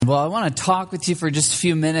Well, I want to talk with you for just a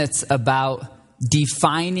few minutes about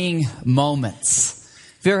defining moments.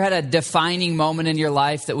 Have you ever had a defining moment in your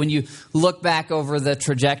life that when you look back over the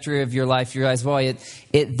trajectory of your life, you realize, boy,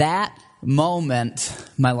 at that moment,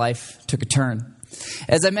 my life took a turn.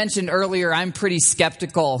 As I mentioned earlier, I'm pretty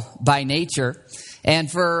skeptical by nature.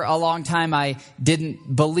 And for a long time, I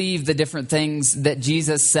didn't believe the different things that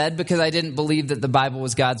Jesus said because I didn't believe that the Bible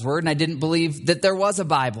was God's word, and I didn't believe that there was a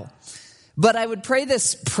Bible. But I would pray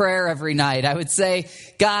this prayer every night. I would say,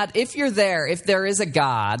 God, if you're there, if there is a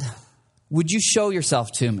God, would you show yourself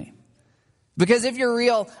to me? Because if you're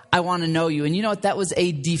real, I want to know you. And you know what? That was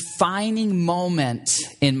a defining moment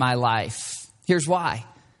in my life. Here's why.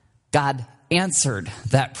 God answered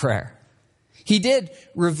that prayer. He did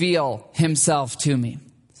reveal himself to me.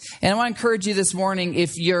 And I want to encourage you this morning,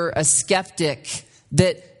 if you're a skeptic,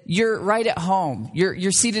 that you're right at home.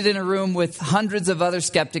 You're seated in a room with hundreds of other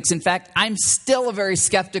skeptics. In fact, I'm still a very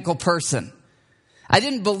skeptical person. I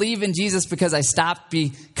didn't believe in Jesus because I stopped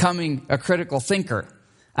becoming a critical thinker.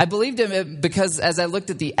 I believed in it because as I looked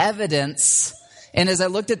at the evidence and as I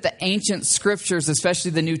looked at the ancient scriptures,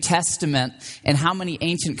 especially the New Testament, and how many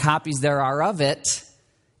ancient copies there are of it,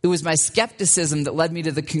 it was my skepticism that led me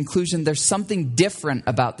to the conclusion there's something different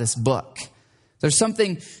about this book. There's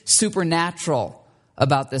something supernatural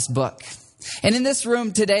about this book. And in this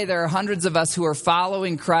room today, there are hundreds of us who are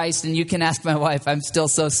following Christ, and you can ask my wife, I'm still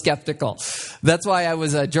so skeptical. That's why I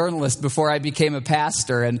was a journalist before I became a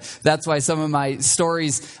pastor, and that's why some of my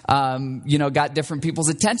stories, got different people's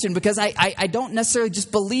attention, because I don't necessarily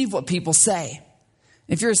just believe what people say.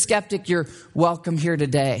 If you're a skeptic, you're welcome here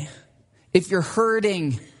today. If you're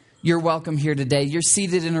hurting, you're welcome here today. You're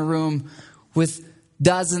seated in a room with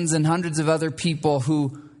dozens and hundreds of other people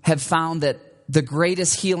who have found that the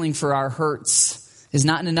greatest healing for our hurts is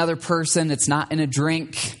not in another person. It's not in a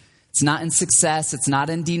drink. It's not in success. It's not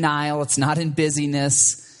in denial. It's not in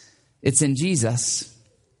busyness. It's in Jesus.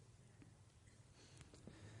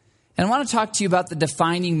 And I want to talk to you about the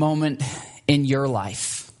defining moment in your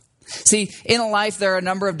life. See, in a life, there are a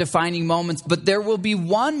number of defining moments, but there will be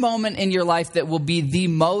one moment in your life that will be the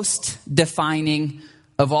most defining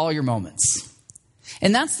of all your moments.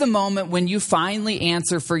 And that's the moment when you finally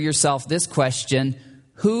answer for yourself this question: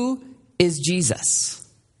 who is Jesus?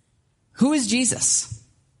 Who is Jesus?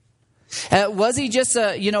 Was he just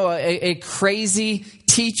a crazy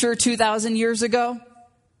teacher 2,000 years ago?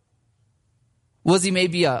 Was he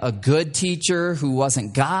maybe a good teacher who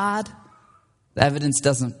wasn't God? The evidence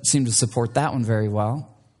doesn't seem to support that one very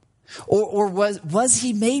well. Or was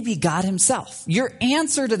he maybe God himself? Your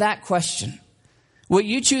answer to that question, what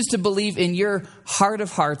you choose to believe in your heart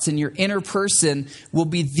of hearts, in your inner person, will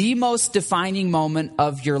be the most defining moment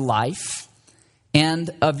of your life and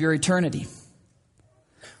of your eternity.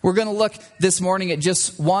 We're going to look this morning at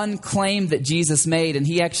just one claim that Jesus made, and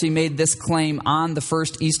he actually made this claim on the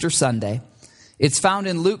first Easter Sunday. It's found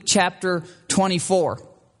in Luke chapter 24.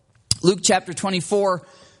 Luke chapter 24,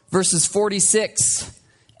 verses 46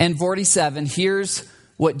 and 47. Here's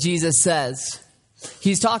what Jesus says.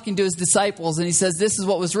 He's talking to his disciples, and he says, this is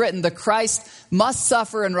what was written: the Christ must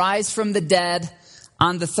suffer and rise from the dead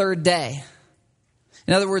on the third day.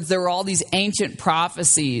 In other words, there were all these ancient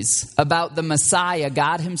prophecies about the Messiah,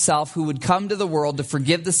 God himself, who would come to the world to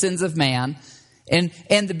forgive the sins of man. And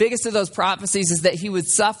the biggest of those prophecies is that he would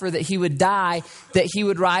suffer, that he would die, that he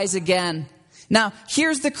would rise again. Now,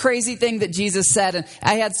 here's the crazy thing that Jesus said, and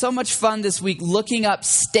I had so much fun this week looking up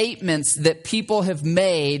statements that people have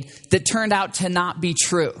made that turned out to not be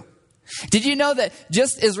true. Did you know that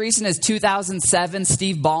just as recent as 2007,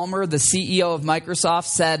 Steve Ballmer, the CEO of Microsoft,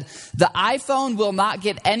 said, the iPhone will not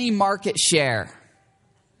get any market share.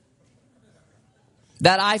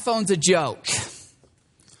 That iPhone's a joke.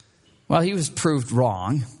 Well, he was proved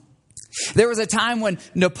wrong. There was a time when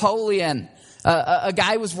Napoleon, a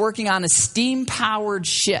guy was working on a steam-powered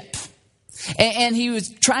ship. And he was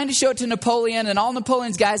trying to show it to Napoleon, and all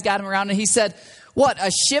Napoleon's guys got him around, and he said, what,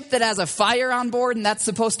 a ship that has a fire on board and that's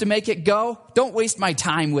supposed to make it go? Don't waste my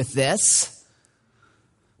time with this.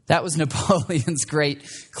 That was Napoleon's great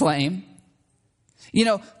claim. You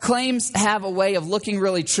know, claims have a way of looking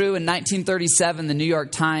really true. In 1937, the New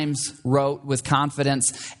York Times wrote with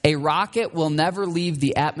confidence, a rocket will never leave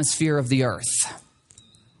the atmosphere of the earth.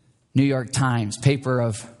 New York Times, paper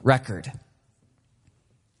of record.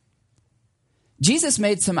 Jesus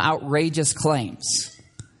made some outrageous claims.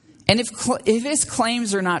 And if his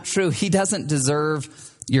claims are not true, he doesn't deserve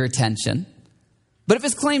your attention. But if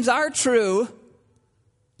his claims are true,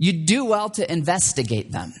 you do well to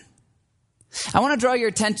investigate them. I want to draw your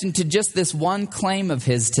attention to just this one claim of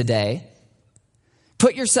his today,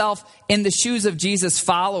 Put yourself in the shoes of Jesus'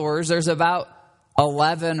 followers. There's about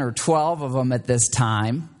 11 or 12 of them at this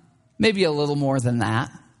time, maybe a little more than that.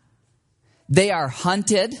 They are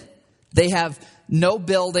hunted. They have no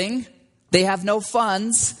building. They have no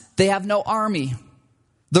funds. They have no army.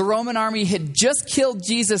 The Roman army had just killed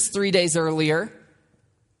Jesus 3 days earlier.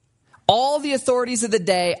 All the authorities of the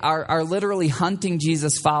day are literally hunting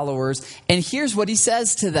Jesus' followers. And here's what he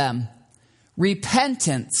says to them.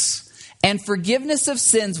 Repentance and forgiveness of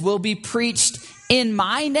sins will be preached in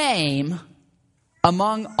my name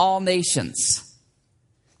among all nations.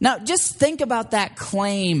 Now, just think about that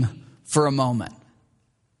claim for a moment.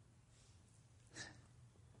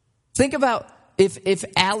 Think about if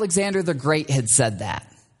Alexander the Great had said that,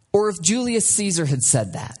 or if Julius Caesar had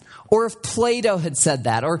said that, or if Plato had said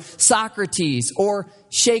that, or Socrates, or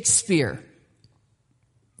Shakespeare.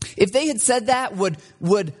 If they had said that,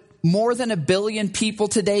 would more than 1 billion people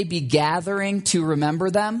today be gathering to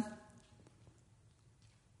remember them?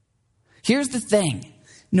 Here's the thing.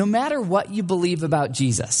 No matter what you believe about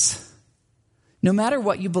Jesus, no matter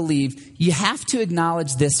what you believe, you have to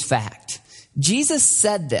acknowledge this fact. Jesus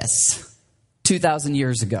said this 2,000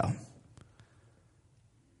 years ago.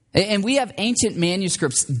 And we have ancient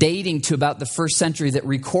manuscripts dating to about the 1st century that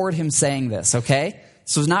record him saying this, okay?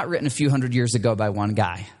 So it was not written a few hundred years ago by one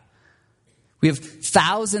guy. We have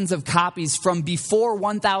thousands of copies from before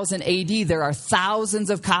 1000 AD. There are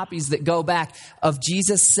thousands of copies that go back of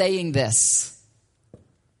Jesus saying this.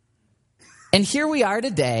 And here we are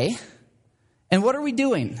today. And what are we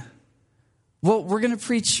doing? Well, we're going to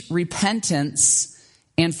preach repentance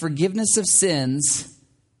and forgiveness of sins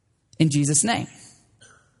in Jesus' name.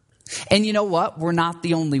 And you know what? We're not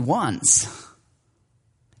the only ones.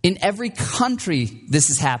 In every country,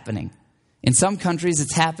 this is happening. In some countries,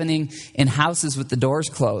 it's happening in houses with the doors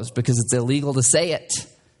closed because it's illegal to say it,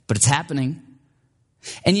 but it's happening.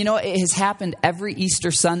 And you know, it has happened every Easter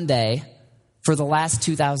Sunday for the last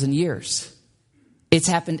 2,000 years. It's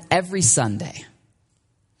happened every Sunday.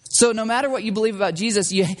 So no matter what you believe about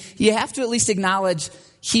Jesus, you have to at least acknowledge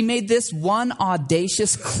he made this one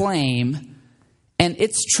audacious claim, and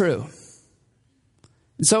it's true.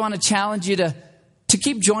 And so I want to challenge you to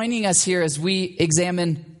keep joining us here as we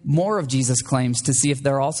examine more of Jesus' claims to see if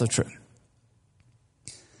they're also true.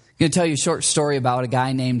 I'm going to tell you a short story about a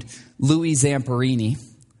guy named Louis Zamperini.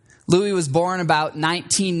 Louis was born about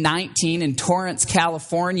 1919 in Torrance,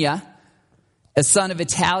 California. A son of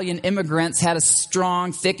Italian immigrants, had a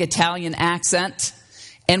strong, thick Italian accent,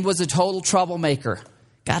 and was a total troublemaker.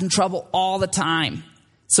 Got in trouble all the time.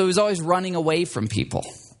 So he was always running away from people.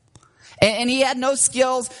 And he had no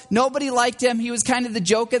skills. Nobody liked him. He was kind of the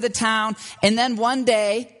joke of the town. And then one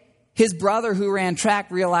day, his brother who ran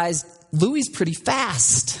track realized Louis is pretty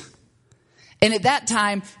fast. And at that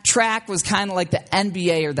time, track was kind of like the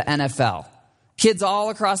NBA or the NFL. Kids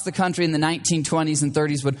all across the country in the 1920s and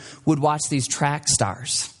 30s would watch these track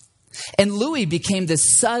stars. And Louis became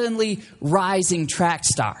this suddenly rising track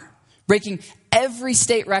star, breaking every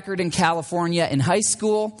state record in California in high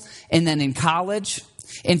school and then in college.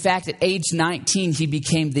 In fact, at age 19, he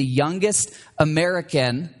became the youngest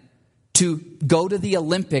American to go to the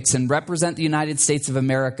Olympics and represent the United States of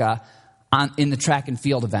America in the track and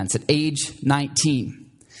field events at age 19.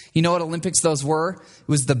 You know what Olympics those were? It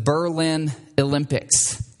was the Berlin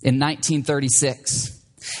Olympics in 1936.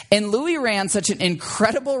 And Louis ran such an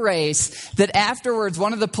incredible race that afterwards,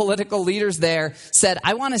 one of the political leaders there said,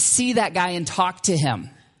 I want to see that guy and talk to him.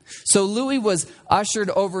 So Louis was ushered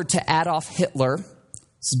over to Adolf Hitler.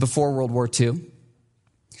 This is before World War II.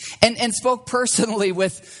 And spoke personally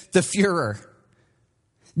with the Fuhrer.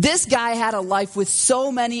 This guy had a life with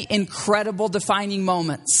so many incredible defining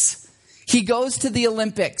moments. He goes to the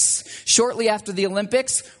Olympics. Shortly after the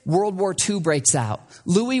Olympics, World War II breaks out.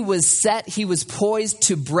 Louis was set. He was poised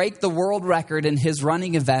to break the world record in his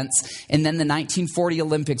running events. And then the 1940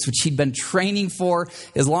 Olympics, which he'd been training for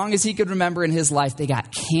as long as he could remember in his life, they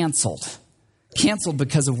got canceled. Canceled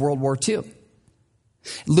because of World War II.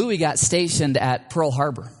 Louis got stationed at Pearl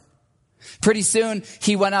Harbor. Pretty soon,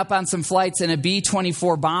 he went up on some flights in a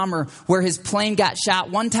B-24 bomber where his plane got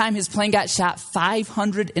shot. One time, his plane got shot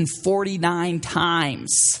 549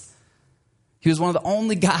 times. He was one of the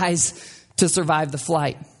only guys to survive the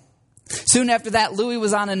flight. Soon after that, Louis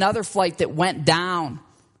was on another flight that went down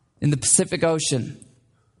in the Pacific Ocean.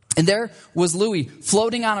 And there was Louis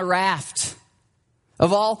floating on a raft.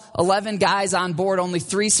 Of all 11 guys on board, only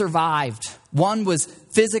 3 survived. One was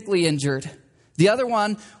physically injured. The other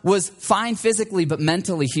one was fine physically, but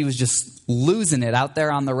mentally he was just losing it out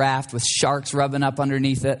there on the raft with sharks rubbing up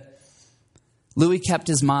underneath it. Louis kept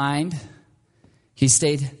his mind. He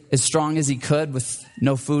stayed as strong as he could with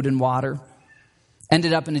no food and water.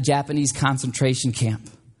 Ended up in a Japanese concentration camp.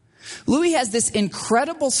 Louis has this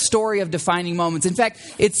incredible story of defining moments. In fact,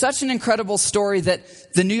 it's such an incredible story that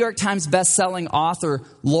the New York Times best-selling author,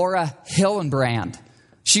 Laura Hillenbrand,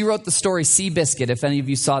 she wrote the story Seabiscuit, if any of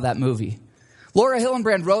you saw that movie. Laura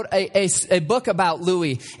Hillenbrand wrote a book about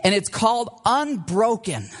Louis, and it's called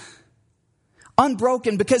Unbroken.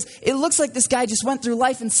 Unbroken, because it looks like this guy just went through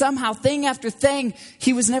life and somehow, thing after thing,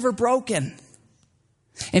 he was never broken.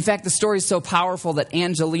 In fact, the story is so powerful that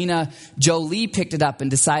Angelina Jolie picked it up and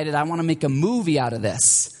decided, I want to make a movie out of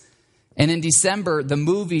this. And in December, the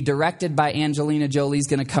movie directed by Angelina Jolie is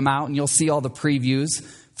going to come out, and you'll see all the previews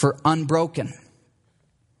for Unbroken.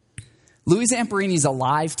 Louis Zamperini's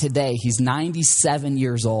alive today. He's 97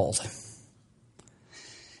 years old.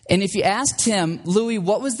 And if you asked him, Louis,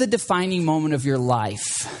 what was the defining moment of your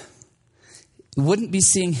life? It wouldn't be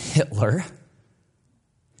seeing Hitler.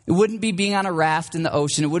 It wouldn't be being on a raft in the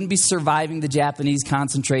ocean. It wouldn't be surviving the Japanese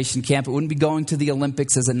concentration camp. It wouldn't be going to the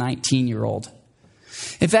Olympics as a 19-year-old.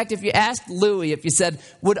 In fact, if you asked Louis, if you said,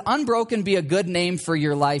 would Unbroken be a good name for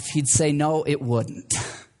your life? He'd say, no, it wouldn't.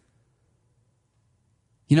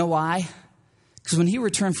 You know why? Because when he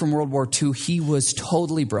returned from World War II, he was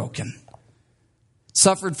totally broken.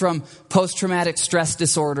 Suffered from post-traumatic stress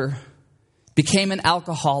disorder. Became an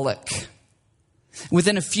alcoholic.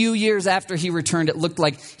 Within a few years after he returned, it looked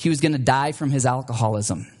like he was going to die from his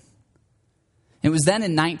alcoholism. It was then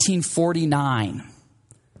in 1949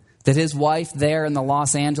 that his wife there in the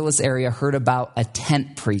Los Angeles area heard about a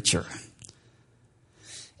tent preacher.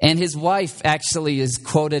 And his wife actually is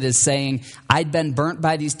quoted as saying, I'd been burnt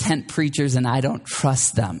by these tent preachers and I don't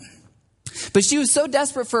trust them. But she was so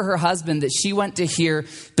desperate for her husband that she went to hear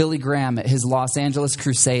Billy Graham at his Los Angeles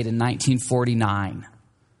crusade in 1949.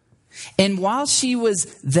 And while she was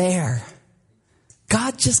there,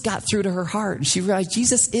 God just got through to her heart. And she realized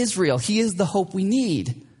Jesus is real. He is the hope we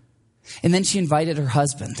need. And then she invited her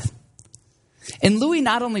husband. And Louis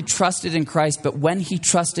not only trusted in Christ, but when he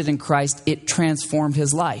trusted in Christ, it transformed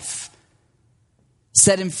his life.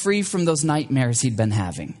 Set him free from those nightmares he'd been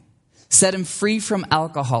having. Set him free from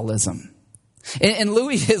alcoholism. And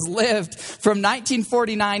Louis has lived from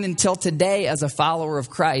 1949 until today as a follower of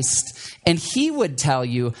Christ. And he would tell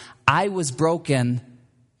you, I was broken,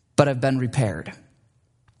 but I've been repaired.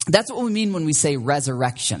 That's what we mean when we say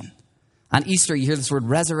resurrection. On Easter, you hear this word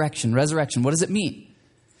resurrection, resurrection. What does it mean?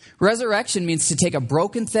 Resurrection means to take a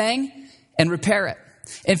broken thing and repair it.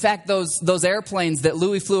 In fact, those airplanes that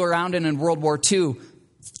Louis flew around in World War II,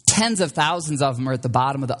 tens of thousands of them are at the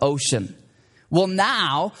bottom of the ocean. Well,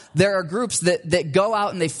 now there are groups that go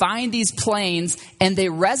out and they find these planes and they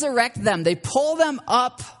resurrect them. They pull them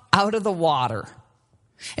up out of the water.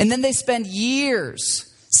 And then they spend years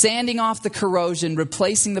sanding off the corrosion,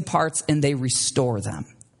 replacing the parts, and they restore them.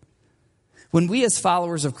 When we as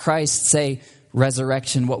followers of Christ say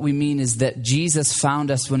resurrection, what we mean is that Jesus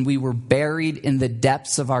found us when we were buried in the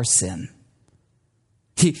depths of our sin.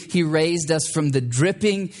 He raised us from the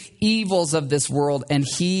dripping evils of this world, and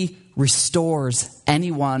he restores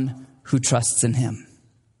anyone who trusts in him.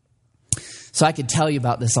 So I could tell you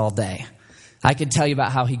about this all day. I could tell you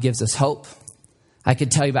about how he gives us hope. I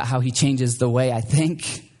could tell you about how he changes the way I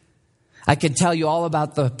think. I could tell you all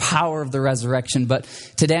about the power of the resurrection, but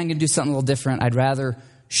today I'm going to do something a little different. I'd rather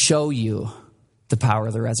show you the power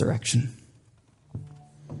of the resurrection.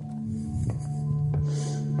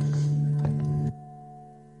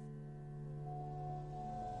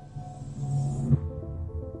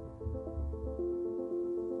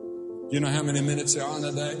 You know how many minutes there are in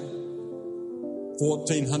a day?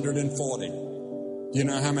 1,440. Do you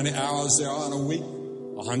know how many hours there are in a week?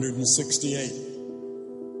 168.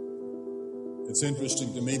 It's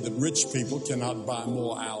interesting to me that rich people cannot buy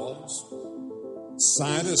more hours.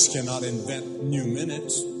 Scientists cannot invent new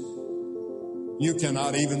minutes. You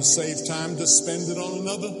cannot even save time to spend it on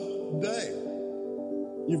another day.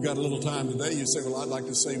 You've got a little time today. You say, well, I'd like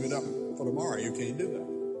to save it up for tomorrow. You can't do that.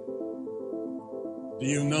 Do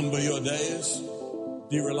you number your days?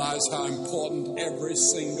 Do you realize how important every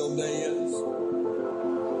single day is?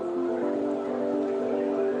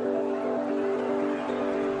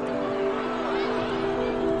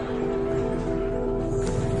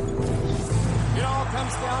 It all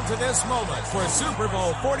comes down to this moment for Super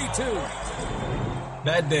Bowl 42.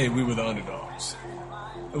 That day, we were the underdogs.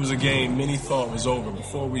 It was a game many thought was over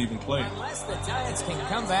before we even played. Unless the Giants can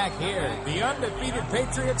come back here, the undefeated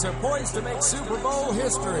Patriots are poised to make Super Bowl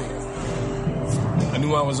history. I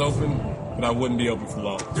knew I was open, but I wouldn't be open for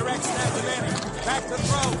long. Direct snap to Manning. Back to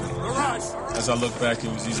throw. The rush. As I look back,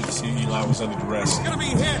 it was easy to see Eli was under duress. Gonna be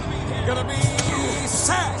hit. Gonna be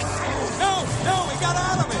sacked. No, he got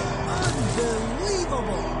out of it.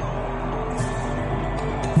 Unbelievable.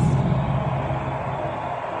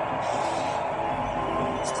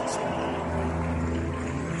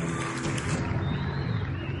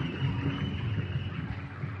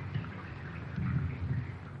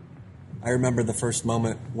 I remember the first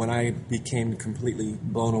moment when I became completely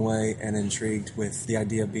blown away and intrigued with the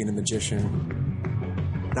idea of being a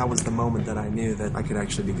magician. That was the moment that I knew that I could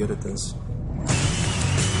actually be good at this.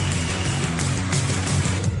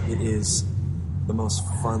 It is the most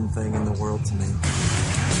fun thing in the world to me.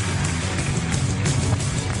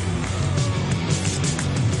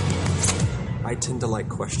 I tend to like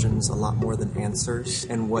questions a lot more than answers,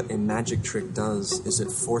 and what a magic trick does is it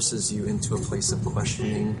forces you into a place of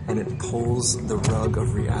questioning, and it pulls the rug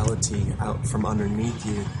of reality out from underneath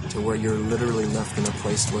you to where you're literally left in a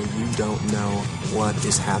place where you don't know what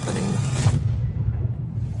is happening.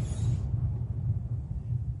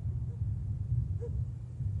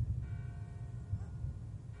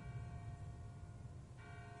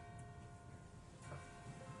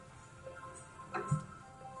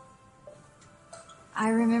 I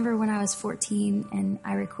remember when I was 14 and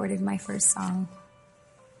I recorded my first song.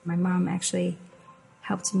 My mom actually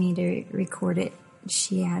helped me to record it.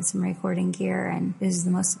 She had some recording gear, and it was the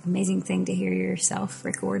most amazing thing to hear yourself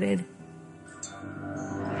recorded.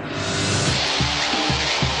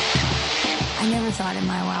 I never thought in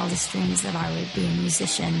my wildest dreams that I would be a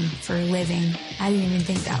musician for a living. I didn't even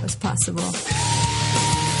think that was possible.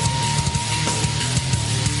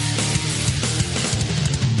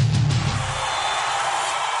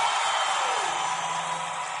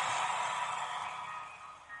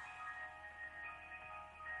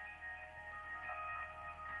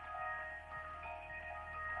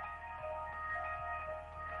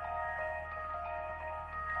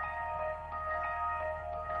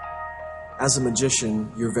 As a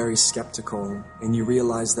magician, you're very skeptical, and you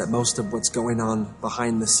realize that most of what's going on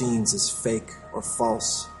behind the scenes is fake or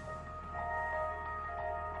false.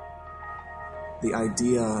 The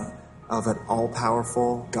idea of an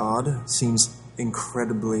all-powerful God seems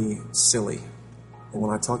incredibly silly. And when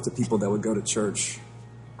I talk to people that would go to church,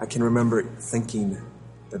 I can remember thinking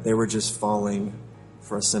that they were just falling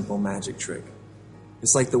for a simple magic trick.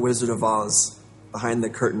 It's like the Wizard of Oz, behind the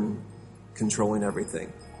curtain, controlling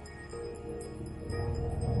everything.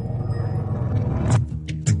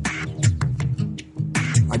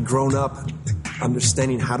 I'd grown up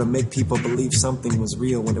understanding how to make people believe something was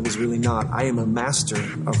real when it was really not. I am a master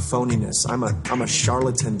of phoniness. I'm a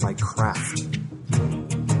charlatan by craft.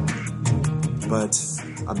 But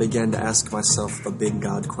I began to ask myself a big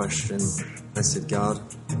God question. I said, God,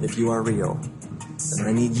 if you are real, then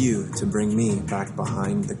I need you to bring me back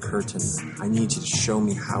behind the curtain. I need you to show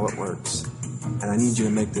me how it works. And I need you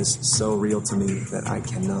to make this so real to me that I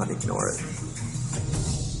cannot ignore it.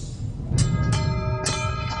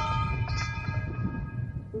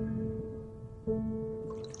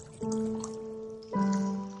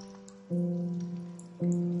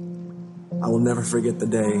 I will never forget the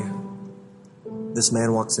day this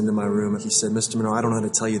man walks into my room and he said, Mr. Monroe, I don't know how to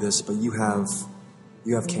tell you this, but you have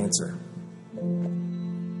cancer.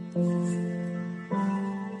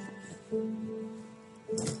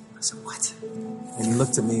 I said, what? And he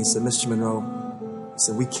looked at me and said, Mr. Monroe, he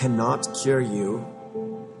said, we cannot cure you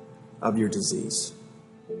of your disease.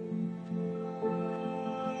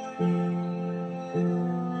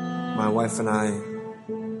 My wife and I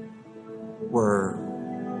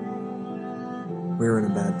we were in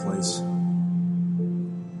a bad place.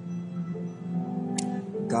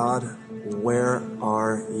 God, where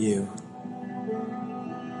are you?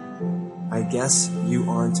 I guess you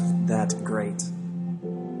aren't that great.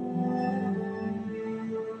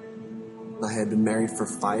 I had been married for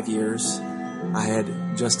 5 years. I had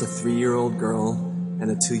just a 3-year-old girl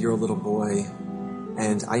and a 2-year-old little boy.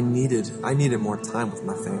 And I needed more time with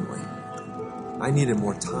my family. I needed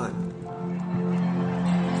more time.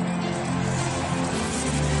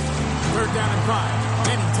 Third down and 5.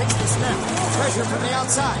 Manning takes the snap. Pressure from the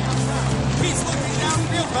outside. He's looking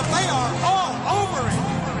downfield, but they are all over him.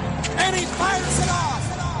 And he fires it off.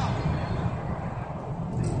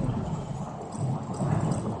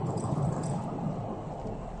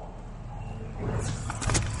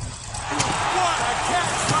 What a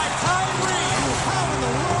catch by Tyree. How in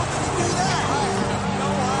the world did he do that? I have no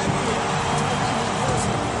idea.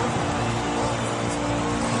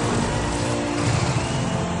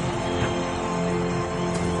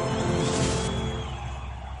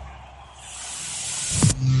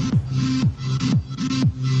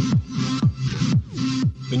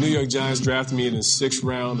 York Giants drafted me in the 6th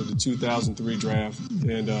round of the 2003 draft,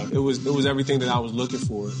 and it was everything that I was looking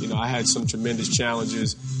for. You know, I had some tremendous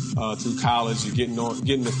challenges through college, getting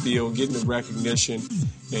the field, getting the recognition,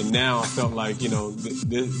 and now I felt like, you know,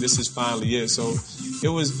 this is finally it. So it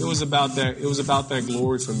was about that. It was about that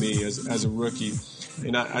glory for me as a rookie,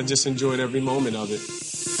 and I just enjoyed every moment of it.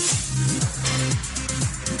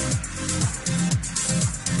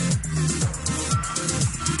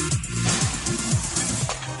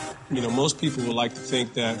 You know, most people would like to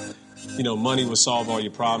think that, you know, money would solve all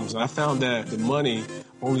your problems. And I found that the money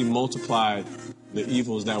only multiplied the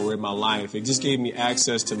evils that were in my life. It just gave me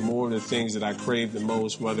access to more of the things that I craved the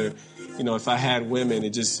most, whether, you know, if I had women,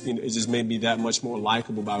 it just made me that much more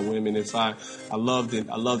likable by women. If I loved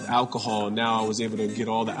alcohol, now I was able to get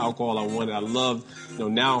all the alcohol I wanted. I loved, you know,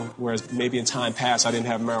 now, whereas maybe in time past I didn't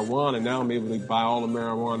have marijuana, now I'm able to buy all the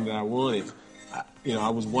marijuana that I wanted. You know, I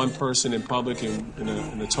was one person in public and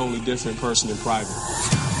a totally different person in private.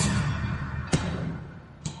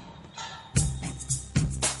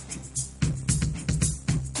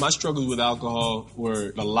 My struggles with alcohol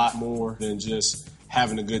were a lot more than just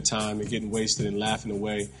having a good time and getting wasted and laughing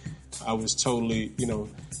away. I was totally, you know,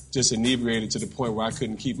 just inebriated to the point where I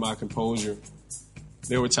couldn't keep my composure.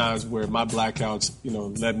 There were times where my blackouts, you know,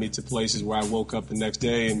 led me to places where I woke up the next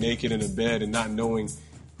day and naked in a bed and not knowing,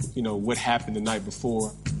 you know, what happened the night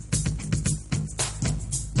before.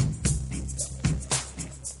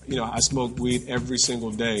 You know, I smoked weed every single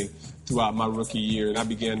day throughout my rookie year, and I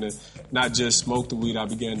began to not just smoke the weed, I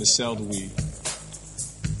began to sell the weed.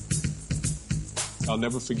 I'll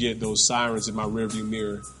never forget those sirens in my rearview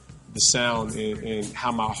mirror, the sound and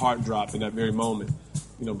how my heart dropped in that very moment.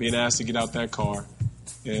 You know, being asked to get out that car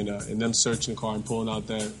and them searching the car and pulling out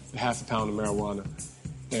that half a pound of marijuana.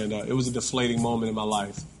 And it was a deflating moment in my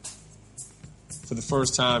life. For the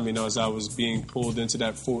first time, you know, as I was being pulled into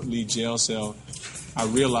that Fort Lee jail cell, I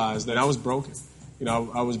realized that I was broken. You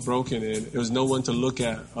know, I was broken, and there was no one to look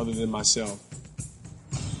at other than myself.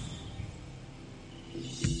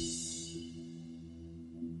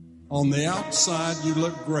 On the outside, you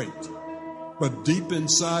look great, but deep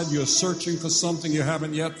inside, you're searching for something you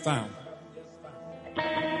haven't yet found.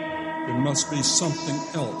 There must be something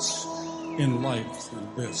else in life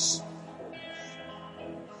than this.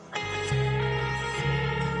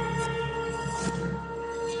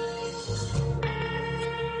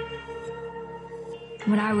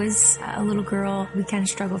 When I was a little girl, we kind of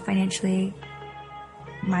struggled financially.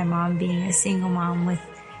 My mom being a single mom with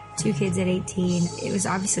 2 kids at 18, it was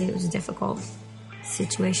a difficult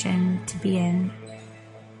situation to be in.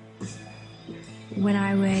 When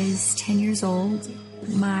I was 10 years old,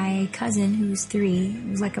 my cousin, who was 3,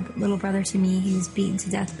 was like a little brother to me. He was beaten to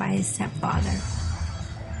death by his stepfather.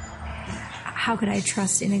 How could I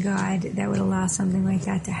trust in a God that would allow something like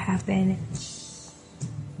that to happen?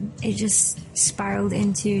 It just spiraled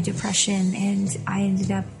into depression, and I ended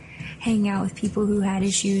up hanging out with people who had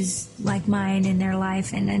issues like mine in their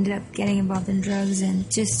life and ended up getting involved in drugs and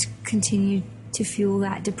just continued to fuel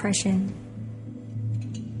that depression.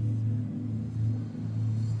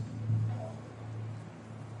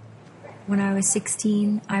 When I was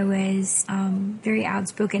 16, I was very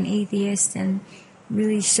outspoken atheist and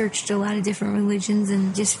really searched a lot of different religions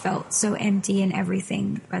and just felt so empty in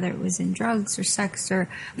everything, whether it was in drugs or sex or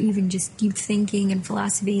even just deep thinking and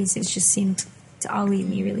philosophies. It just seemed to all leave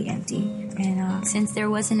me really empty. And since there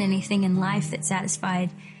wasn't anything in life that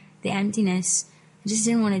satisfied the emptiness, I just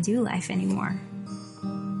didn't want to do life anymore.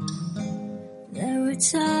 There were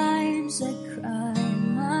times I cried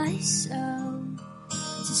myself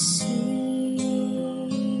to sleep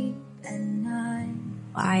at night.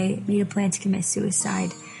 I made a plan to commit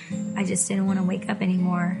suicide. I just didn't want to wake up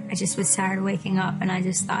anymore. I just was tired of waking up, and I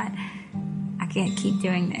just thought, I can't keep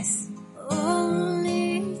doing this.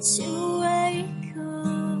 Only to wake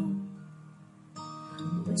up,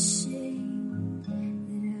 wishing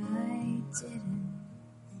that I didn't.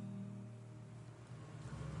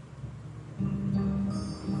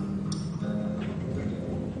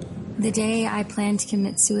 The day I planned to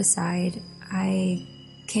commit suicide, I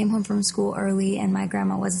came home from school early, and my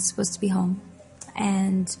grandma wasn't supposed to be home.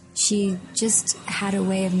 And she just had a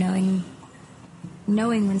way of knowing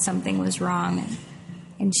when something was wrong.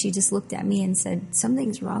 And she just looked at me and said,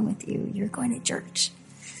 something's wrong with you. You're going to church.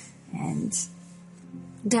 And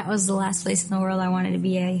that was the last place in the world I wanted to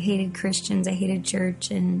be. I hated Christians. I hated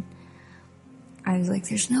church. And I was like,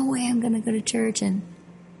 there's no way I'm going to go to church. And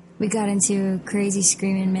we got into a crazy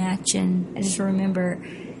screaming match. And I just remember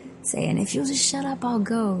saying, if you'll just shut up, I'll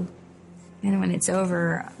go. And when it's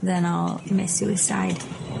over, then I'll commit suicide.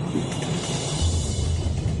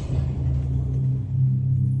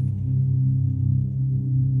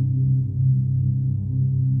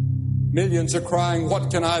 Millions are crying,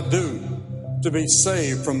 what can I do to be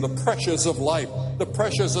saved from the pressures of life? The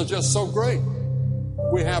pressures are just so great.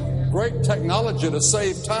 We have great technology to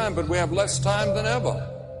save time, but we have less time than ever.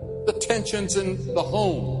 The tensions in the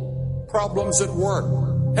home, problems at work,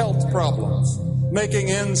 health problems,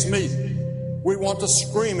 making ends meet. We want to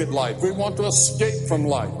scream at life. We want to escape from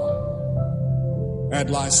life.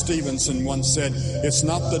 Adlai Stevenson once said, it's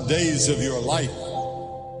not the days of your life,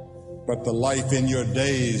 but the life in your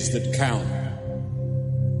days that count.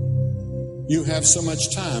 You have so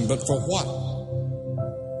much time, but for what?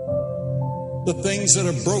 The things that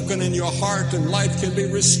are broken in your heart and life can be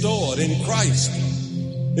restored in Christ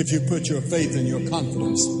if you put your faith and your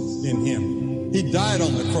confidence in Him. He died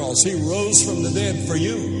on the cross. He rose from the dead for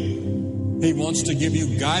you. He wants to give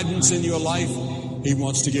you guidance in your life. He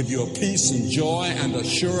wants to give you a peace and joy and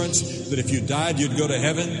assurance that if you died, you'd go to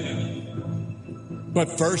heaven.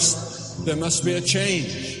 But first, there must be a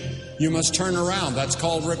change. You must turn around. That's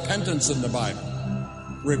called repentance in the Bible.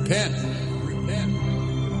 Repent. Repent.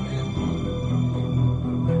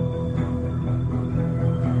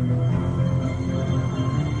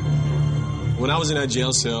 When I was in that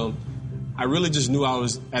jail cell, I really just knew I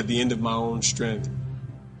was at the end of my own strength.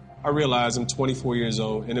 I realized I'm 24 years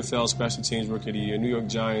old, NFL Special Teams Rookie of the Year, New York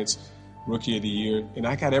Giants Rookie of the Year, and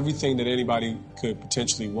I got everything that anybody could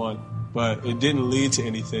potentially want, but it didn't lead to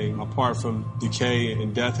anything apart from decay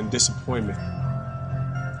and death and disappointment.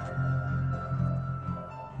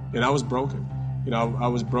 And I was broken. I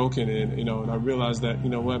was broken, and I realized that,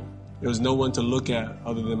 there was no one to look at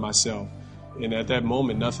other than myself. And at that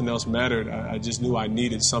moment, nothing else mattered. I just knew I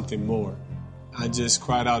needed something more. I just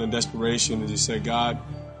cried out in desperation and just said, God,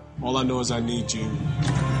 all I know is I need you.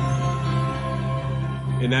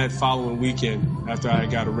 And that following weekend, after I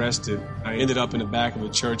got arrested, I ended up in the back of a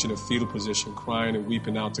church in a fetal position, crying and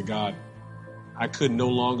weeping out to God. I could no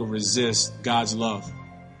longer resist God's love.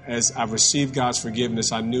 As I received God's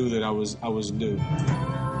forgiveness, I knew that I was new.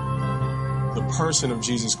 The person of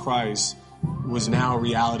Jesus Christ was now a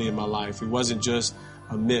reality in my life. It wasn't just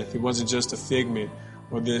a myth. It wasn't just a figment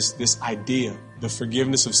or this idea. The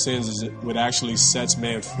forgiveness of sins is what actually sets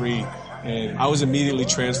man free. And I was immediately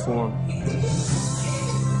transformed.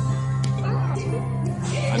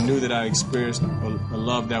 I knew that I experienced a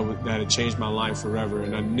love that had changed my life forever.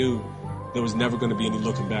 And I knew there was never going to be any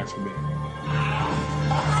looking back for me.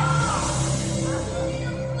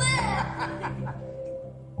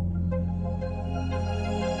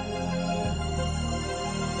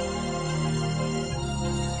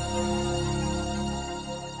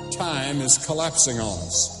 Time is collapsing on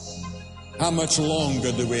us. How much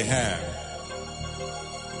longer do we have?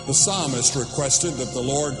 The psalmist requested that the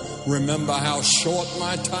Lord remember how short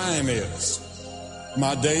my time is.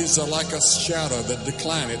 My days are like a shadow that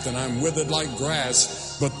declineth, and I'm withered like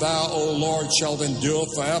grass. But thou, O Lord, shalt endure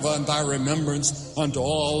forever, and thy remembrance unto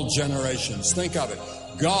all generations. Think of it.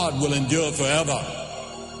 God will endure forever.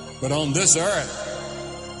 But on this earth,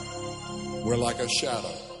 we're like a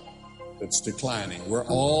shadow that's declining. We're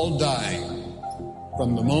all dying.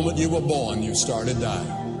 From the moment you were born, you started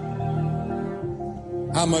dying.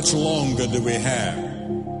 How much longer do we have?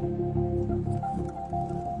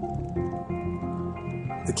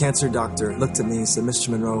 The cancer doctor looked at me and said, Mr.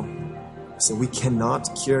 Monroe, we cannot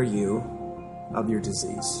cure you of your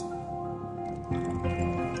disease.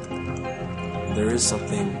 There is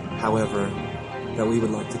something, however, that we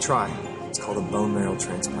would like to try. It's called a bone marrow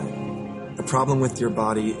transplant. The problem with your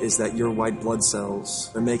body is that your white blood cells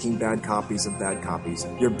are making bad copies of bad copies.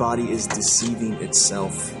 Your body is deceiving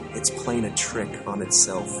itself. It's playing a trick on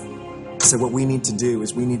itself. So what we need to do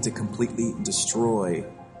is we need to completely destroy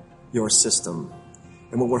your system.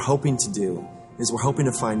 And what we're hoping to do is we're hoping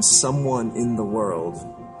to find someone in the world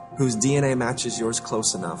whose DNA matches yours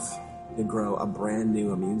close enough to grow a brand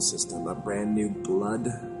new immune system, a brand new blood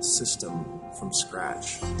system from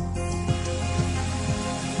scratch.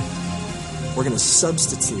 We're going to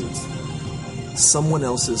substitute someone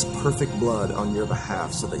else's perfect blood on your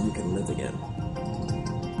behalf so that you can live again.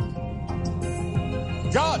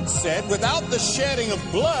 God said, without the shedding of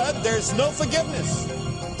blood, there's no forgiveness.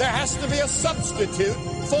 There has to be a substitute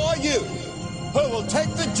for you who will take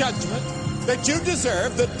the judgment that you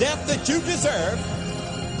deserve, the death that you deserve,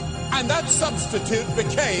 and that substitute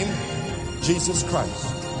became Jesus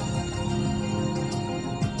Christ.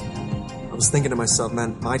 I was thinking to myself,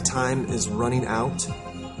 man, my time is running out.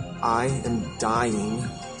 I am dying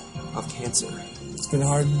of cancer. It's been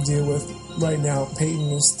hard to deal with. Right now,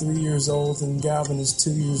 Peyton is 3 years old and Galvin is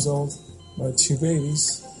 2 years old. My two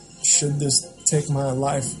babies. Should this take my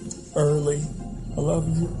life early? I love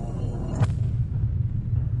you.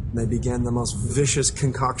 They began the most vicious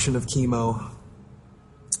concoction of chemo,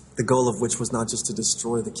 the goal of which was not just to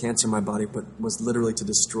destroy the cancer in my body, but was literally to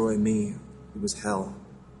destroy me. It was hell.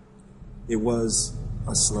 It was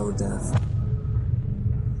a slow death.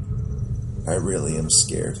 I really am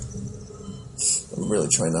scared. I'm really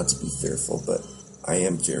trying not to be fearful, but I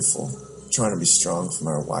am fearful. I'm trying to be strong for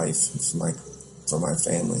my wife and for my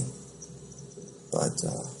family. But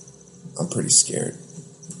I'm pretty scared.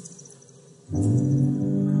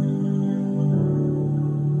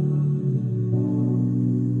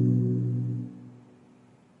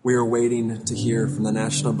 We are waiting to hear from the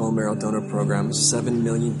National Bone Marrow Donor Program. 7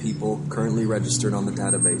 million people currently registered on the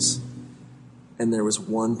database. And there was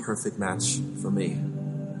one perfect match for me.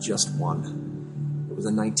 Just one. It was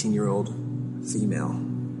a 19-year-old female.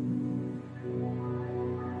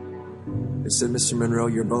 They said, Mr. Monroe,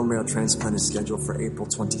 your bone marrow transplant is scheduled for April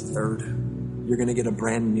 23rd. You're going to get a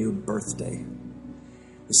brand new birthday.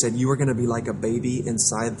 They said, you are going to be like a baby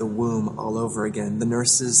inside the womb all over again. The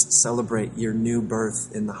nurses celebrate your new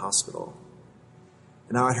birth in the hospital.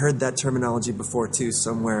 And now I'd heard that terminology before too,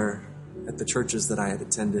 somewhere at the churches that I had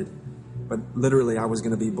attended. But literally, I was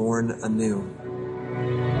going to be born anew.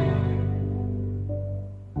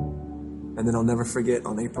 And then I'll never forget,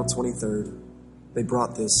 on April 23rd, they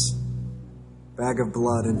brought this bag of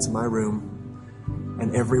blood into my room,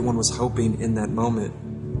 and everyone was hoping in that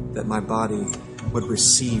moment that my body would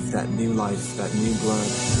receive that new life, that new blood.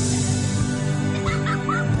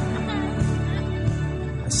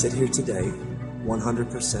 I sit here today,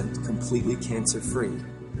 100% completely cancer-free.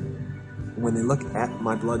 When they look at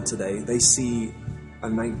my blood today, they see a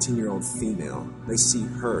 19-year-old female. They see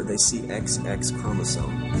her. They see XX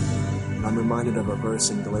chromosome. I'm reminded of a verse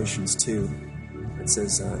in Galatians 2. It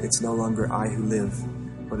says, it's no longer I who live,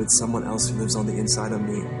 but it's someone else who lives on the inside of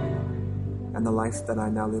me. And the life that I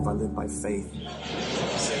now live, I live by faith.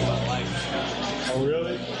 Saved my life. Oh,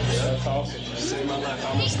 really? Yeah, that's awesome. Saved my life. I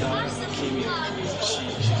almost died of leukemia.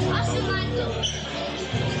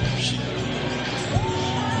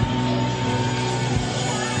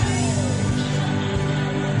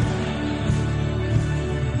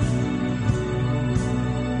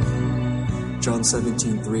 John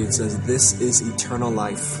 17:3, it says, this is eternal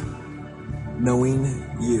life, knowing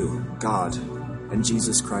you, God, and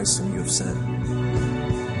Jesus Christ whom you have sent.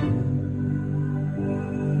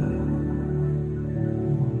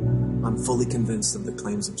 I'm fully convinced of the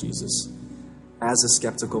claims of Jesus as a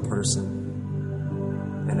skeptical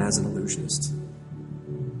person and as an illusionist.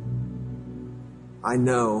 I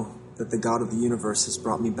know that the God of the universe has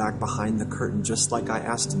brought me back behind the curtain just like I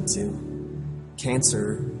asked him to.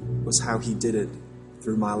 Cancer was how he did it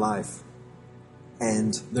through my life.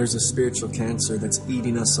 And there's a spiritual cancer that's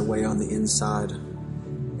eating us away on the inside.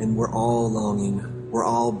 And we're all longing, we're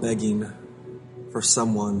all begging for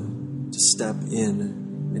someone to step in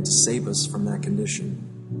and to save us from that condition.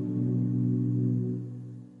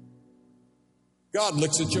 God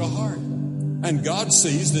looks at your heart, and God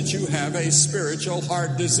sees that you have a spiritual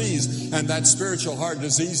heart disease, and that spiritual heart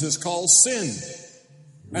disease is called sin.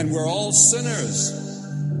 And we're all sinners.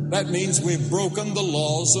 That means we've broken the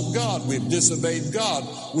laws of God. We've disobeyed God.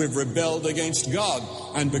 We've rebelled against God.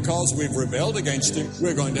 And because we've rebelled against him,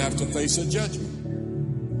 we're going to have to face a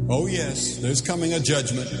judgment. Oh yes, there's coming a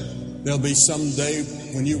judgment. There'll be some day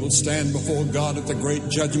when you will stand before God at the great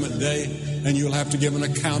judgment day, and you'll have to give an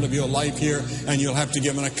account of your life here, and you'll have to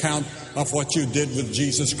give an account of what you did with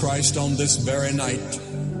Jesus Christ on this very night.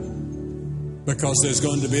 Because there's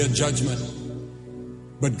going to be a judgment.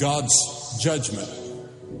 But God's judgment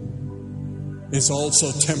is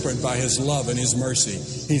also tempered by his love and his mercy.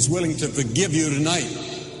 He's willing to forgive you tonight.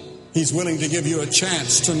 He's willing to give you a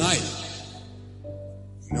chance tonight.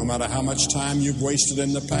 No matter how much time you've wasted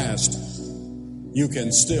in the past, you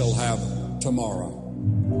can still have tomorrow.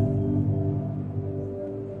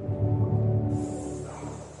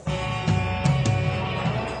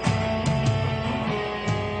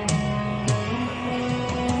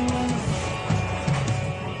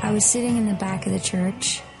 I was sitting in the back of the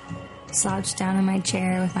church, slouched down in my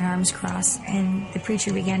chair with my arms crossed, and the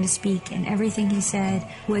preacher began to speak, and everything he said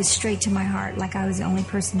was straight to my heart, like I was the only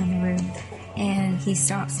person in the room. And he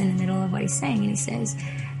stops in the middle of what he's saying, and he says,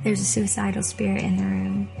 there's a suicidal spirit in the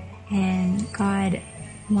room, and God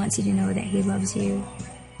wants you to know that he loves you.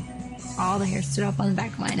 All the hair stood up on the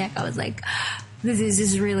back of my neck. I was like, this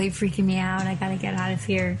is really freaking me out. I gotta get out of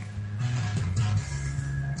here.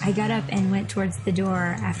 I got up and went towards the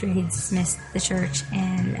door after he dismissed the church,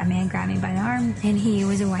 and a man grabbed me by the arm, and he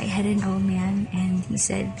was a white-headed old man, and he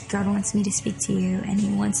said, God wants me to speak to you, and he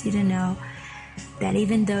wants you to know that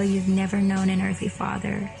even though you've never known an earthly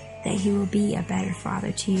father, that he will be a better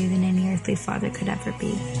father to you than any earthly father could ever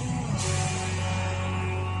be.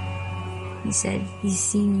 He said, he's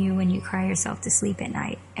seen you when you cry yourself to sleep at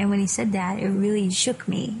night. And when he said that, it really shook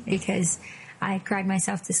me because I cried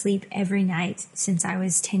myself to sleep every night since I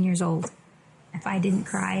was 10 years old. If I didn't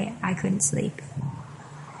cry, I couldn't sleep.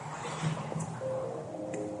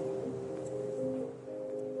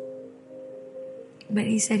 But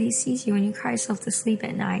he said he sees you when you cry yourself to sleep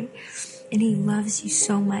at night. And he loves you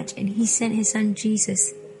so much. And he sent his son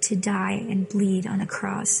Jesus to die and bleed on a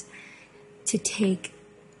cross to take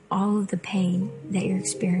all of the pain that you're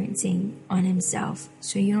experiencing on himself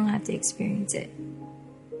so you don't have to experience it.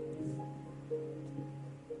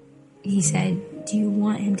 He said, do you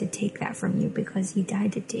want him to take that from you? Because he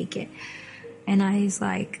died to take it. And I was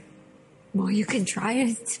like, well, you can try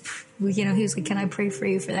it. He was like, can I pray for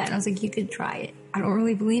you for that? And I was like, you could try it. I don't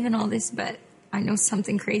really believe in all this, but I know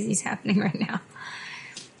something crazy is happening right now.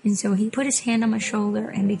 And so he put his hand on my shoulder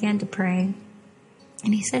and began to pray.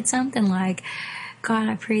 And he said something like, God,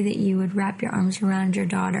 I pray that you would wrap your arms around your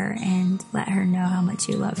daughter and let her know how much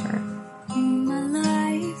you love her. In my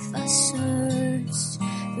life, I searched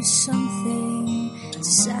for something to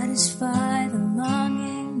satisfy the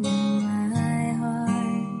longing in my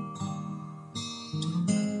heart.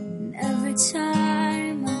 And every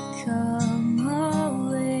time I come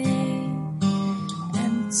away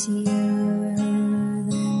emptier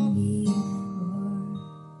than before.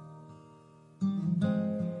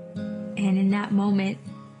 And in that moment,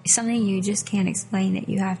 something you just can't explain that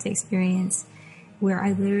you have to experience, where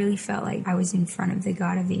I literally felt like I was in front of the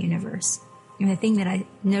God of the universe. And the thing that I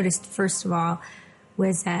noticed, first of all,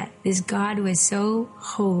 was that this God was so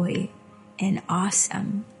holy and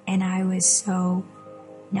awesome, and I was so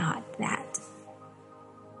not that.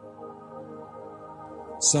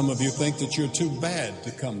 Some of you think that you're too bad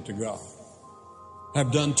to come to God,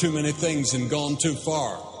 have done too many things and gone too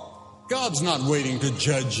far. God's not waiting to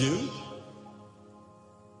judge you.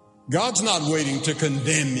 God's not waiting to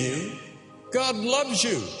condemn you. God loves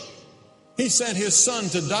you. He sent his son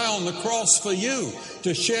to die on the cross for you,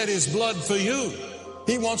 to shed his blood for you.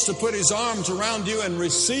 He wants to put his arms around you and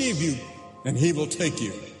receive you, and he will take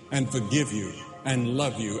you and forgive you and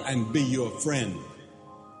love you and be your friend.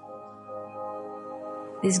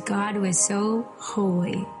 This God was so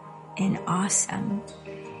holy and awesome.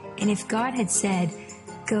 And if God had said,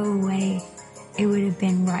 go away, it would have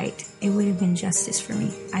been right. It would have been justice for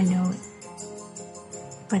me. I know it.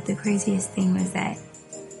 But the craziest thing was that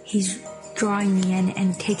he's drawing me in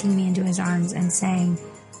and taking me into his arms and saying,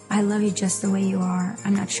 I love you just the way you are.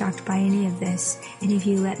 I'm not shocked by any of this. And if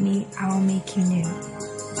you let me, I will make you new.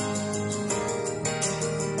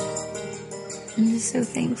 I'm just so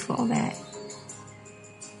thankful that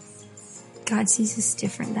God sees us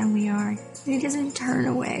different than we are. He doesn't turn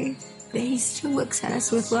away, but he still looks at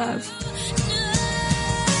us with love.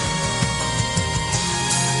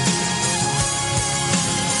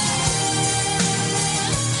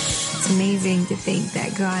 It's amazing to think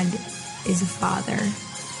that God is a father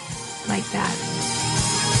like that.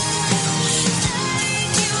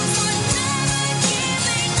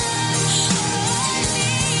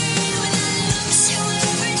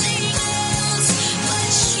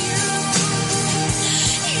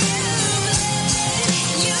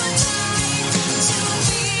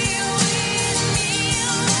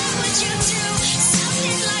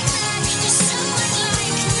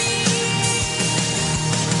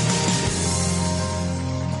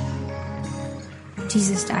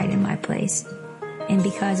 Jesus died in my place. And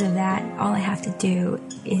because of that, all I have to do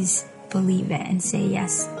is believe it and say,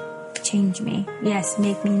 yes, change me. Yes,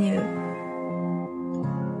 make me new.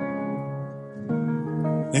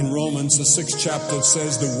 In Romans, the 6th chapter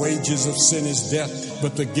says, the wages of sin is death,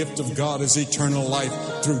 but the gift of God is eternal life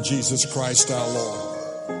through Jesus Christ our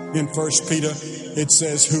Lord. In 1 Peter, it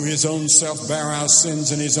says, who his own self bare our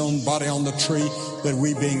sins in his own body on the tree, that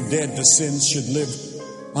we being dead to sins should live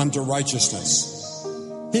unto righteousness.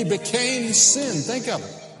 He became sin. Think of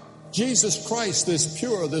it. Jesus Christ, this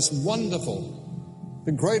pure, this wonderful,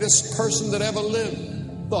 the greatest person that ever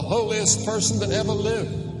lived, the holiest person that ever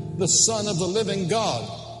lived, the Son of the living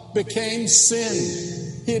God, became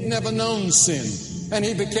sin. He had never known sin. And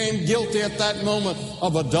he became guilty at that moment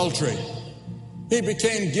of adultery. He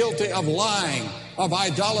became guilty of lying, of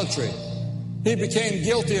idolatry. He became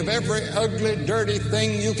guilty of every ugly, dirty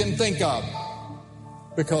thing you can think of,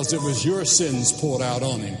 because it was your sins poured out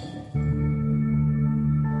on him.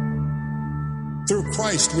 Through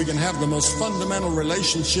Christ, we can have the most fundamental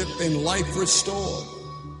relationship in life restored.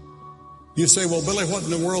 You say, well, Billy, what in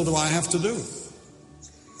the world do I have to do?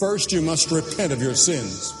 First, you must repent of your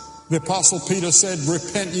sins. The Apostle Peter said,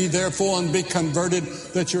 repent ye therefore and be converted,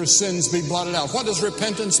 that your sins be blotted out. What does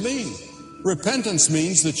repentance mean? Repentance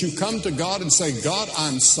means that you come to God and say, God,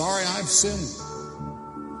 I'm sorry I've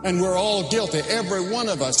sinned. And we're all guilty. Every one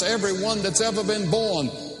of us, everyone that's ever been born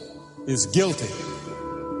is guilty.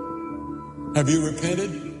 Have you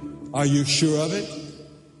repented? Are you sure of it?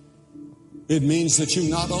 It means that you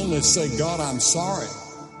not only say, God, I'm sorry.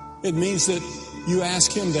 It means that you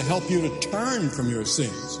ask Him to help you to turn from your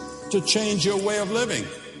sins, to change your way of living,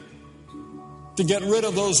 to get rid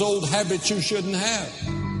of those old habits you shouldn't have.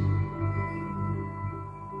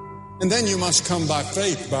 And then you must come by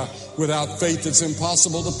faith. Without faith, it's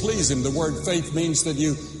impossible to please Him. The word faith means that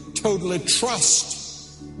you totally trust.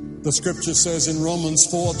 The Scripture says in Romans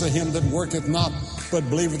 4, to him that worketh not, but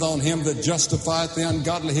believeth on Him that justifieth the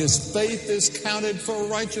ungodly, his faith is counted for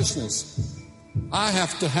righteousness. I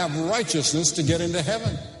have to have righteousness to get into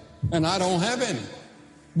heaven, and I don't have any.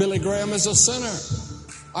 Billy Graham is a sinner.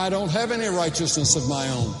 I don't have any righteousness of my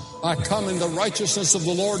own. I come in the righteousness of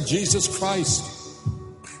the Lord Jesus Christ.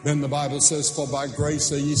 Then the Bible says, for by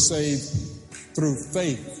grace are ye saved through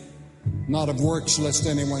faith, not of works, lest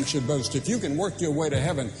anyone should boast. If you can work your way to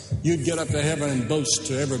heaven, you'd get up to heaven and boast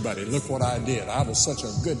to everybody. Look what I did. I was such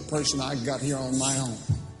a good person. I got here on my own.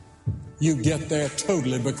 You get there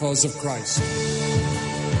totally because of Christ.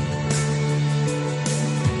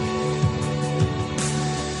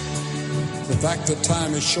 The fact that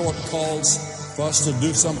time is short calls for us to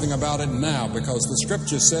do something about it now, because the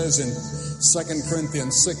Scripture says in 2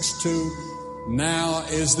 Corinthians 6:2, now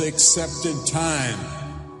is the accepted time,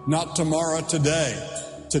 not tomorrow, today.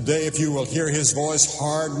 Today, if you will hear His voice,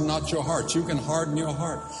 harden not your hearts. You can harden your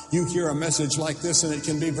heart. You hear a message like this and it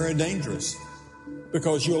can be very dangerous,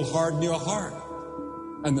 because you'll harden your heart.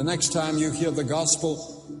 And the next time you hear the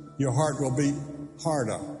gospel, your heart will be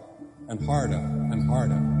harder and harder and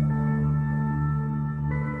harder.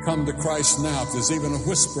 Come to Christ now. If there's even a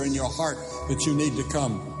whisper in your heart that you need to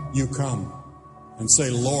come, you come and say,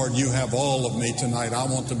 Lord, you have all of me tonight. I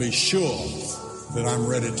want to be sure that I'm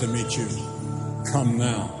ready to meet you. Come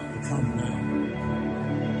now. Come now.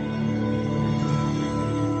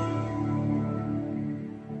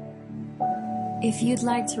 If you'd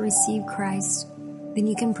like to receive Christ, then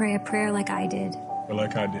you can pray a prayer like I did. Or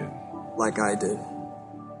like I did. Like I did.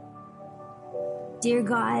 Dear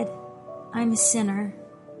God, I'm a sinner.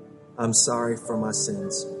 I'm sorry for my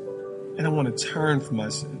sins. And I want to turn from my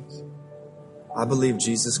sins. I believe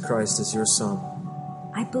Jesus Christ is your Son.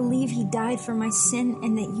 I believe He died for my sin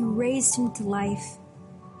and that you raised Him to life.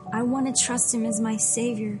 I want to trust Him as my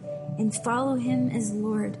Savior and follow Him as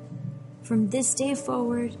Lord. From this day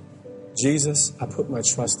forward, Jesus, I put my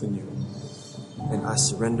trust in you. And I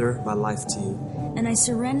surrender my life to you. And I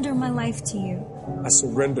surrender my life to you. I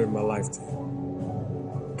surrender my life to you.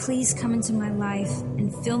 Please come into my life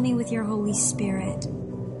and fill me with your Holy Spirit.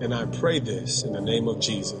 And I pray this in the name of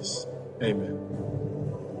Jesus. Amen.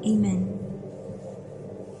 Amen.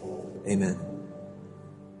 Amen.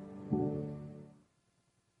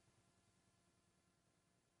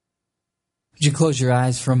 Would you close your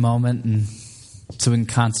eyes for a moment and so we can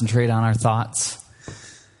concentrate on our thoughts?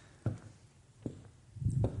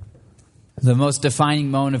 The most defining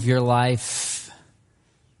moment of your life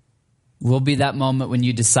will be that moment when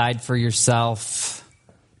you decide for yourself,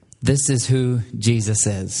 this is who Jesus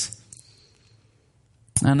is.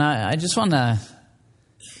 And I just want to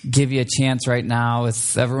give you a chance right now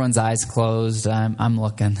with everyone's eyes closed. I'm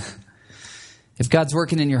looking. If God's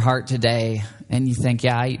working in your heart today and you think,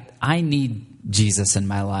 yeah, I need Jesus in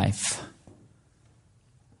my life.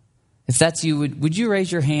 If that's you, would you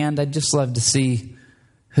raise your hand? I'd just love to see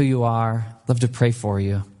who you are. Love to pray for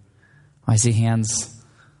you. I see hands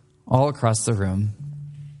all across the room.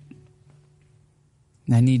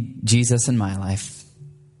 I need Jesus in my life.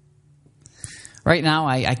 Right now,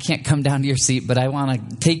 I can't come down to your seat, but I want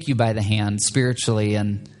to take you by the hand spiritually,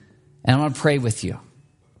 and I want to pray with you.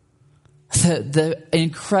 The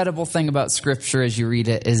incredible thing about Scripture as you read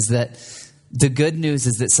it is that the good news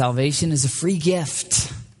is that salvation is a free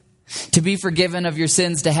gift. To be forgiven of your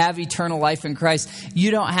sins, to have eternal life in Christ,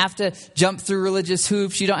 you don't have to jump through religious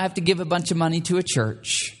hoops. You don't have to give a bunch of money to a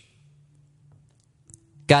church.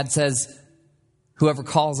 God says, whoever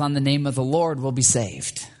calls on the name of the Lord will be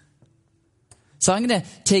saved. So I'm going to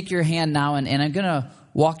take your hand now and I'm going to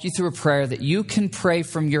walk you through a prayer that you can pray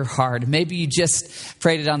from your heart. Maybe you just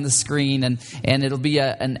prayed it on the screen and it'll be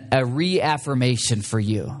a reaffirmation for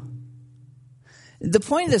you. The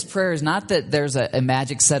point of this prayer is not that there's a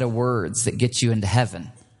magic set of words that gets you into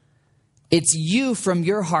heaven. It's you from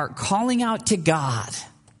your heart calling out to God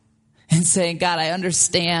and saying, God, I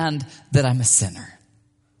understand that I'm a sinner.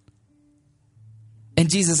 And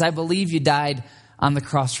Jesus, I believe you died on the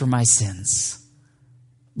cross for my sins.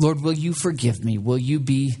 Lord, will you forgive me? Will you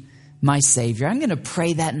be my Savior? I'm going to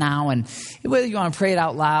pray that now. And whether you want to pray it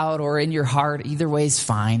out loud or in your heart, either way is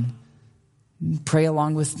fine. Pray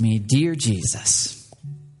along with me. Dear Jesus,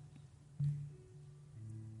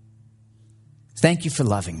 thank you for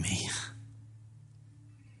loving me.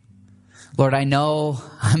 Lord, I know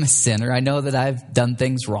I'm a sinner. I know that I've done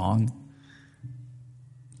things wrong.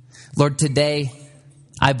 Lord, today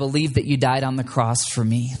I believe that you died on the cross for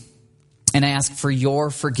me. And I ask for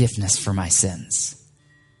your forgiveness for my sins.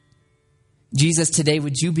 Jesus, today,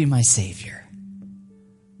 would you be my Savior?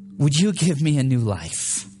 Would you give me a new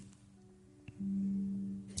life?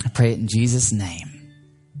 I pray it in Jesus' name.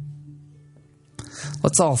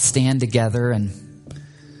 Let's all stand together. And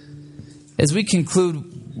as we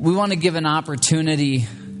conclude, we want to give an opportunity,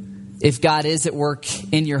 if God is at work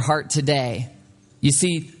in your heart today. You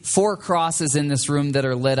see 4 crosses in this room that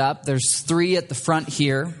are lit up. There's 3 at the front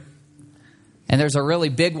here. And there's a really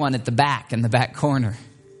big one at the back, in the back corner.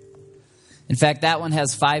 In fact, that one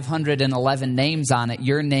has 511 names on it.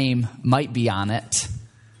 Your name might be on it.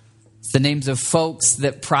 It's the names of folks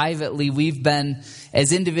that privately we've been,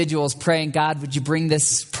 as individuals, praying, God, would you bring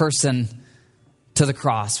this person to the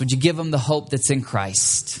cross? Would you give them the hope that's in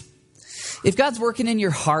Christ? If God's working in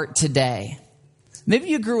your heart today, maybe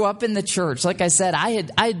you grew up in the church. Like I said, I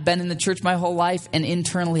had been in the church my whole life, and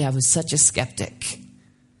internally I was such a skeptic.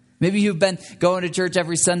 Maybe you've been going to church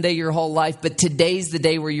every Sunday your whole life, but today's the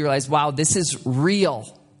day where you realize, wow, this is real.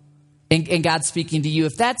 And God's speaking to you.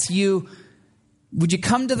 If that's you, would you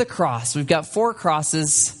come to the cross? We've got 4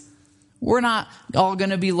 crosses. We're not all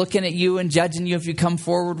going to be looking at you and judging you if you come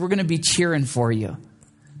forward. We're going to be cheering for you.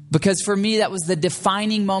 Because for me, that was the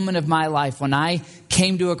defining moment of my life when I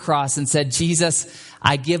came to a cross and said, Jesus,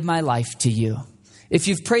 I give my life to you. If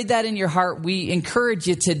you've prayed that in your heart, we encourage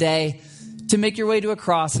you today to make your way to a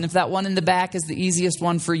cross. And if that one in the back is the easiest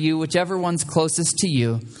one for you, whichever one's closest to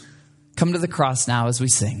you, come to the cross now as we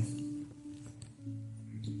sing.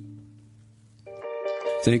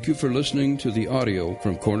 Thank you for listening to the audio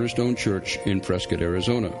from Cornerstone Church in Prescott,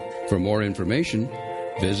 Arizona. For more information,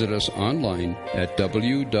 visit us online at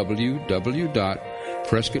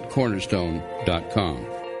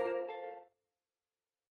www.prescottcornerstone.com.